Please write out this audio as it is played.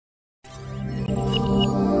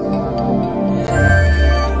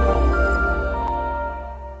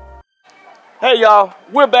Hey y'all,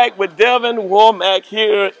 we're back with Devon Womack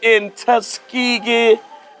here in Tuskegee,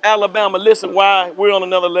 Alabama. Listen, why we're on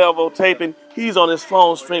another level taping. He's on his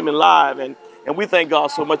phone streaming live, and we thank God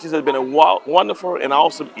so much. This has been a wonderful and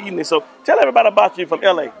awesome evening. So tell everybody about you from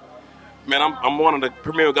LA. Man, I'm one of the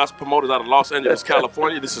premier gospel promoters out of Los Angeles,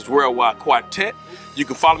 California. This is Worldwide Quartet. You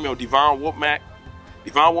can follow me on Devon Womack,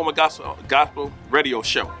 Devon Womack Gospel Radio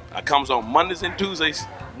Show. It comes on Mondays and Tuesdays.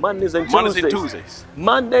 Mondays and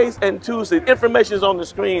Tuesdays. Information is on the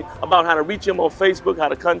screen about how to reach him on Facebook, how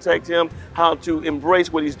to contact him, how to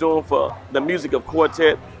embrace what he's doing for the music of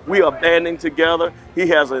quartet. We are banding together. He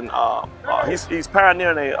has an he's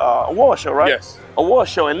pioneering a award show, right? Yes. Award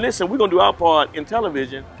show. And listen, we're gonna do our part in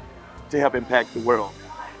television to help impact the world.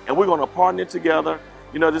 And we're gonna partner together.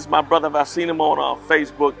 You know, this is my brother. I've seen him on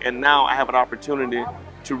Facebook, and now I have an opportunity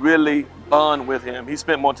to really bond with him. He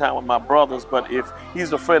spent more time with my brothers, but if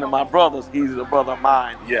he's a friend of my brothers, he's a brother of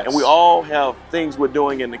mine. Yes. And we all have things we're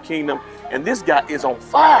doing in the kingdom, and this guy is on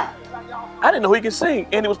fire. I didn't know he could sing,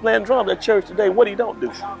 and he was playing drums at church today. What he don't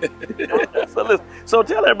do? So listen, so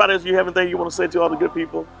tell everybody if you have anything you want to say to all the good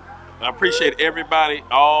people. I appreciate everybody,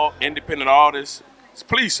 all independent artists.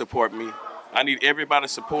 Please support me. I need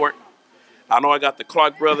everybody's support. I know I got the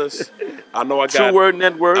Clark brothers. I know I got True Word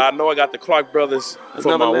Network. I know I got the Clark brothers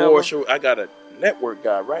for my award show. I got a network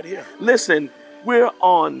guy right here. Listen, we're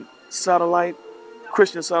on satellite,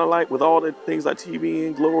 Christian satellite, with all the things like TV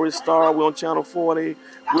and Glory Star. We're on Channel 40.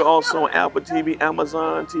 We're also on Apple TV,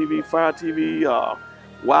 Amazon TV, Fire TV.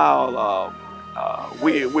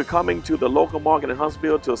 We're coming to the local market in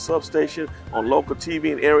Huntsville, to a substation on local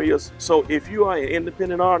TV in areas. So if you are an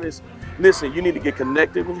independent artist, listen, you need to get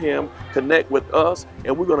connected with him, connect with us,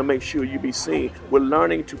 and we're going to make sure you be seen. We're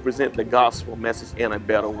learning to present the gospel message in a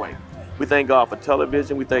better way. We thank God for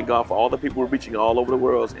television. We thank God for all the people we're reaching all over the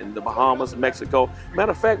world, in the Bahamas, Mexico.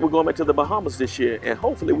 Matter of fact, we're going back to the Bahamas this year, and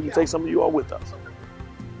hopefully we can take some of you all with us.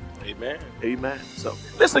 Amen. Amen. So,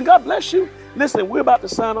 listen, God bless you. Listen, we're about to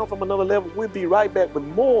sign off from another level. We'll be right back with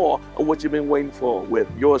more of what you've been waiting for with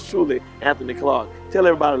yours truly, Anthony Clark. Tell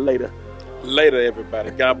everybody later. Later,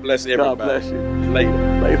 everybody. God bless everybody. God bless you.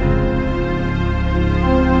 Later. Later.